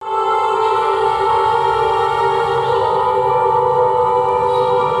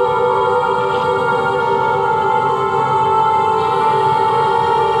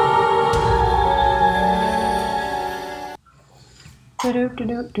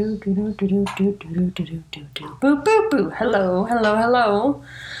Hello,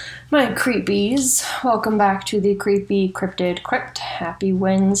 my creepies. Welcome back to the Creepy Cryptid Crypt. Happy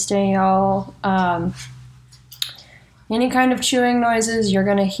Wednesday, y'all. Any kind of chewing noises you're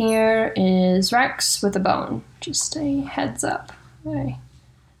gonna hear is Rex with a bone. Just a heads up. I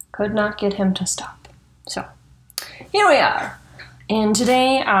could not get him to stop. So, here we are. And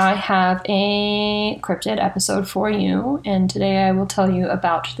today I have a cryptid episode for you, and today I will tell you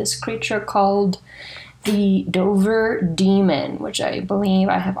about this creature called the Dover Demon, which I believe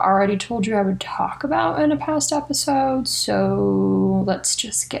I have already told you I would talk about in a past episode, so let's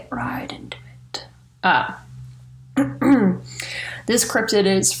just get right into it. This cryptid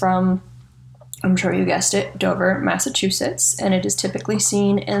is from, I'm sure you guessed it, Dover, Massachusetts, and it is typically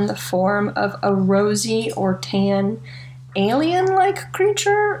seen in the form of a rosy or tan alien-like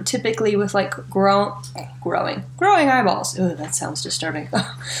creature, typically with like growing eyeballs. Ooh, that sounds disturbing.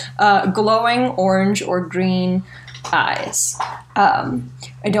 Glowing orange or green eyes. I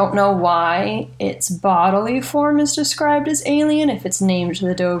don't know why its bodily form is described as alien if it's named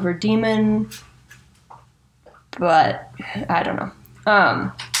the Dover Demon, but I don't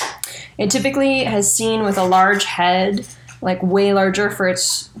know. It typically has seen with a large head, like way larger for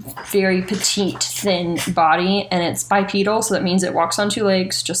its very petite, thin body, and it's bipedal, so that means it walks on two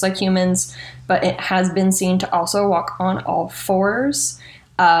legs, just like humans, but it has been seen to also walk on all fours.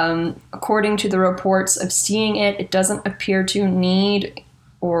 According to the reports of seeing it, it doesn't appear to need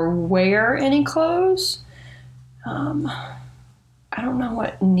or wear any clothes. I don't know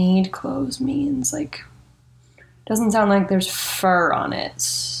what need clothes means, like, doesn't sound like there's fur on it,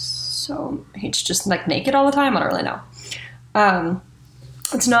 so it's just like naked all the time. I don't really know.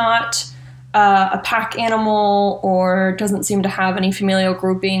 It's not a pack animal or doesn't seem to have any familial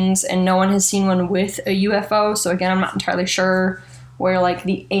groupings, and no one has seen one with a UFO, so again, I'm not entirely sure where like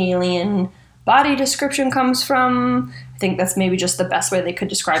the alien body description comes from. I think that's maybe just the best way they could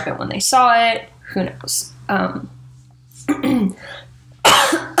describe it when they saw it. Who knows?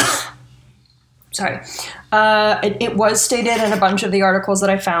 Sorry. It was stated in a bunch of the articles that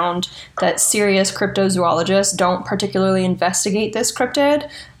I found that serious cryptozoologists don't particularly investigate this cryptid.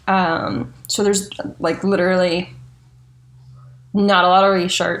 So there's like literally not a lot of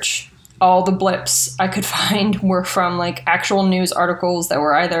research. All the blips I could find were from like actual news articles that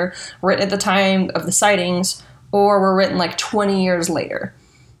were either written at the time of the sightings or were written like 20 years later.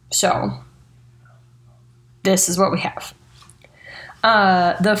 So this is what we have.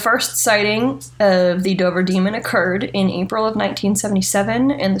 The first sighting of the Dover Demon occurred in April of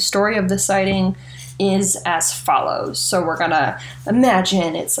 1977, and the story of the sighting is as follows. So we're gonna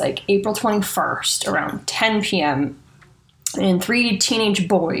imagine it's like April 21st, around 10 p.m., and three teenage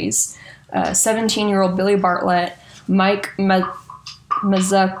boys, 17-year-old Billy Bartlett, Mike Mazoka,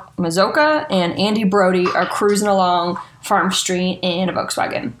 and Andy Brody are cruising along Farm Street in a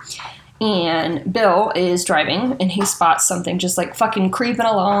Volkswagen. And Bill is driving, and he spots something just like fucking creeping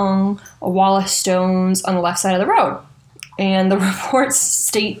along a wall of stones on the left side of the road. And the reports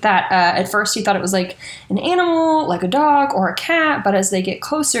state that at first he thought it was like an animal, like a dog or a cat, but as they get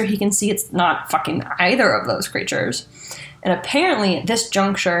closer, he can see it's not fucking either of those creatures. And apparently at this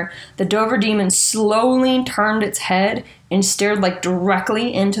juncture, the Dover Demon slowly turned its head and stared like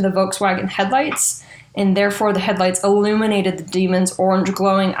directly into the Volkswagen headlights, and therefore the headlights illuminated the demon's orange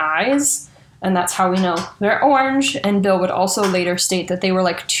glowing eyes, and that's how we know they're orange. And Bill would also later state that they were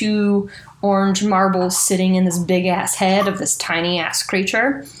like two orange marbles sitting in this big-ass head of this tiny-ass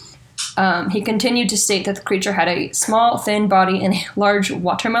creature. He continued to state that the creature had a small, thin body and a large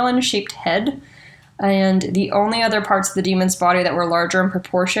watermelon-shaped head, and the only other parts of the demon's body that were larger in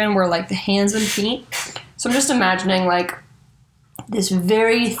proportion were like the hands and feet. So I'm just imagining like this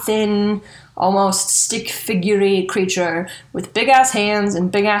very thin, almost stick figure creature with big ass hands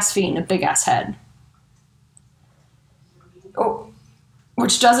and big ass feet and a big ass head. Oh,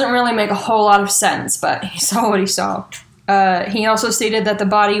 which doesn't really make a whole lot of sense, but he saw what he saw. He also stated that the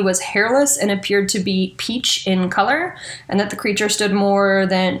body was hairless and appeared to be peach in color, and that the creature stood no more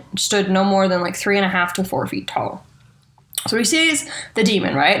than like 3.5 to 4 feet tall. So he sees the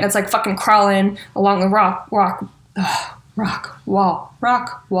demon, right? And it's like fucking crawling along the rock wall.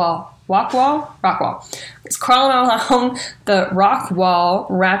 It's crawling along the rock wall,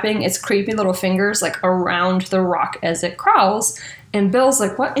 wrapping its creepy little fingers like around the rock as it crawls. And Bill's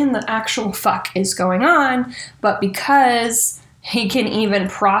like, what in the actual fuck is going on? But because he can even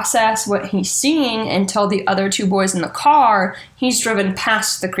process what he's seeing and tell the other two boys in the car, he's driven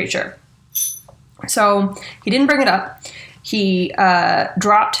past the creature. So he didn't bring it up. He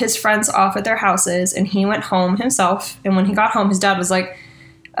dropped his friends off at their houses, and he went home himself. And when he got home, his dad was like,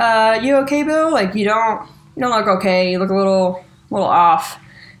 You okay, Bill? Like, you don't look okay. You look a little off.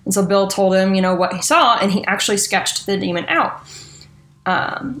 And so Bill told him, what he saw, and he actually sketched the demon out.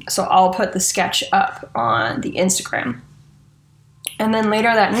 So I'll put the sketch up on the Instagram. And then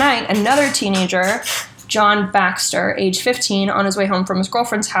later that night, another teenager, John Baxter, age 15, on his way home from his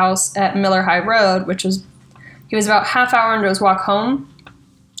girlfriend's house at Miller High Road, he was about half hour into his walk home,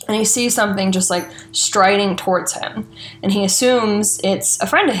 and he sees something just like striding towards him. And he assumes it's a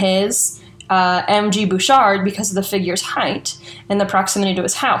friend of his, MG Bouchard, because of the figure's height and the proximity to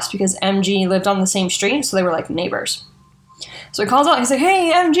his house, because MG lived on the same street, so they were like neighbors. So he calls out, he's like,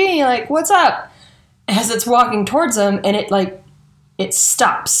 "Hey, MG, like, what's up?" As it's walking towards him, and it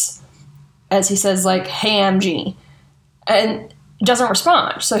stops as he says, like, "Hey, MG," and doesn't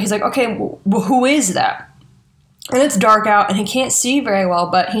respond. So he's like, "Okay, well, who is that?" And it's dark out, and he can't see very well,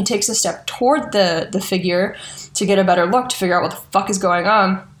 but he takes a step toward the figure to get a better look, to figure out what the fuck is going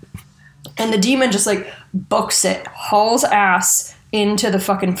on. And the demon just, like, books it, hauls ass into the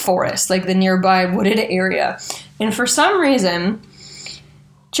fucking forest, like the nearby wooded area. And for some reason,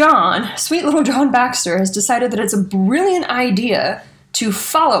 John, sweet little John Baxter, has decided that it's a brilliant idea to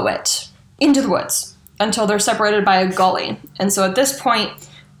follow it into the woods until they're separated by a gully. And so at this point,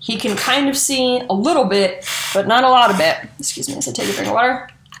 he can kind of see a little bit, but not a lot of it. Excuse me as I take a drink of water.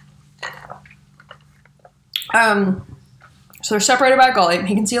 So they're separated by a gully.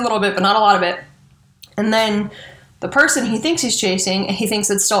 He can see a little bit, but not a lot of it. And then the person he thinks he's chasing, and he thinks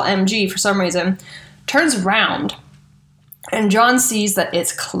it's still MG for some reason, turns around. And John sees that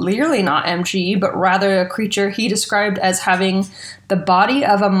it's clearly not MG, but rather a creature he described as having the body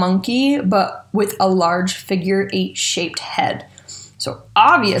of a monkey, but with a large figure 8-shaped head. So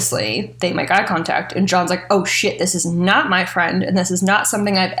obviously, they make eye contact, and John's like, "Oh shit, this is not my friend, and this is not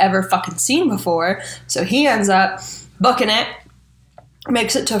something I've ever fucking seen before." So he ends up booking it,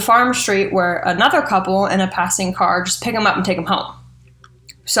 makes it to Farm Street, where another couple in a passing car just pick him up and take him home.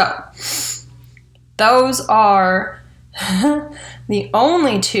 So, those are the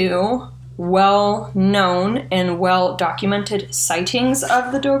only two well-known and well-documented sightings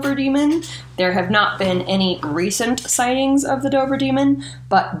of the Dover Demon. There have not been any recent sightings of the Dover Demon,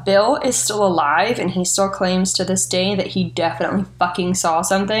 but Bill is still alive, and he still claims to this day that he definitely fucking saw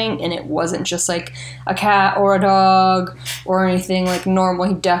something, and it wasn't just like a cat or a dog or anything like normal.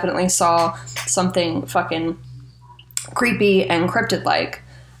 He definitely saw something fucking creepy and cryptid-like.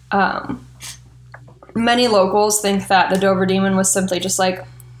 Many locals think that the Dover Demon was simply just like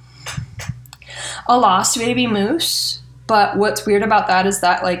a lost baby moose, but what's weird about that is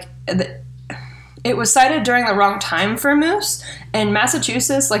that, like, it was sighted during the wrong time for moose, and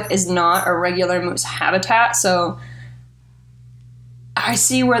Massachusetts, like, is not a regular moose habitat, so I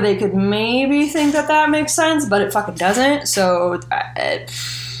see where they could maybe think that makes sense, but it fucking doesn't, so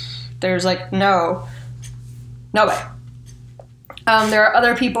there's, like, no way. There are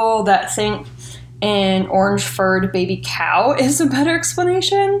other people that think an orange-furred baby cow is a better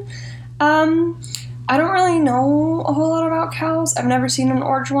explanation. I don't really know a whole lot about cows. I've never seen an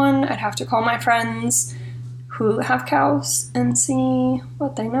orange one. I'd have to call my friends who have cows and see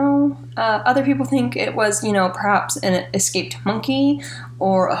what they know. Other people think it was, perhaps an escaped monkey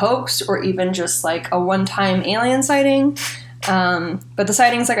or a hoax or even just like a one-time alien sighting. But the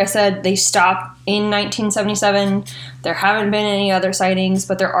sightings, like I said, they stopped in 1977. There haven't been any other sightings,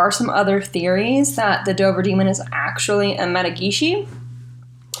 but there are some other theories that the Dover Demon is actually a Managishi.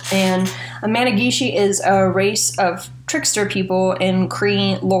 And a Managishi is a race of trickster people in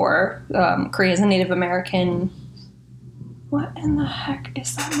Cree lore. Cree is a Native American... What in the heck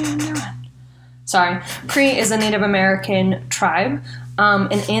is that man doing? Sorry. Cree is a Native American tribe.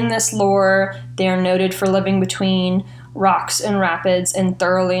 And in this lore, they are noted for living between rocks and rapids and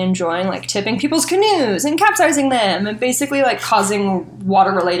thoroughly enjoying, like, tipping people's canoes and capsizing them and basically, like, causing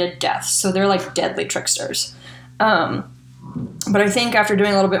water-related deaths. So they're, like, deadly tricksters. But I think after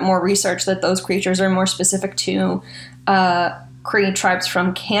doing a little bit more research that those creatures are more specific to Cree tribes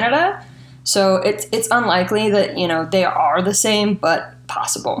from Canada. So it's unlikely that, they are the same, but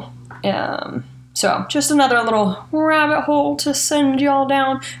possible. So just another little rabbit hole to send y'all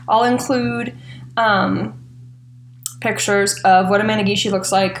down. I'll include pictures of what a Managishi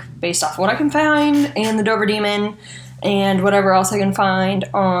looks like based off what I can find and the Dover Demon and whatever else I can find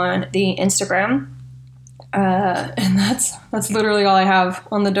on the Instagram. And that's literally all I have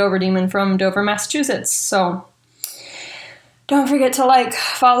on the Dover Demon from Dover, Massachusetts. So don't forget to like,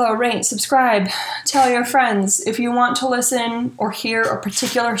 follow, rate, subscribe, tell your friends. If you want to listen or hear a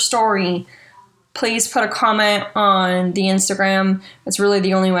particular story, please put a comment on the Instagram. It's really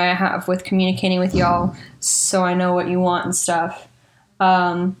the only way I have with communicating with y'all, so I know what you want and stuff.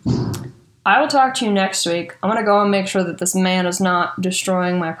 I will talk to you next week. I'm going to go and make sure that this man is not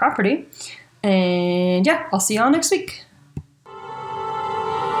destroying my property. And yeah, I'll see y'all next week.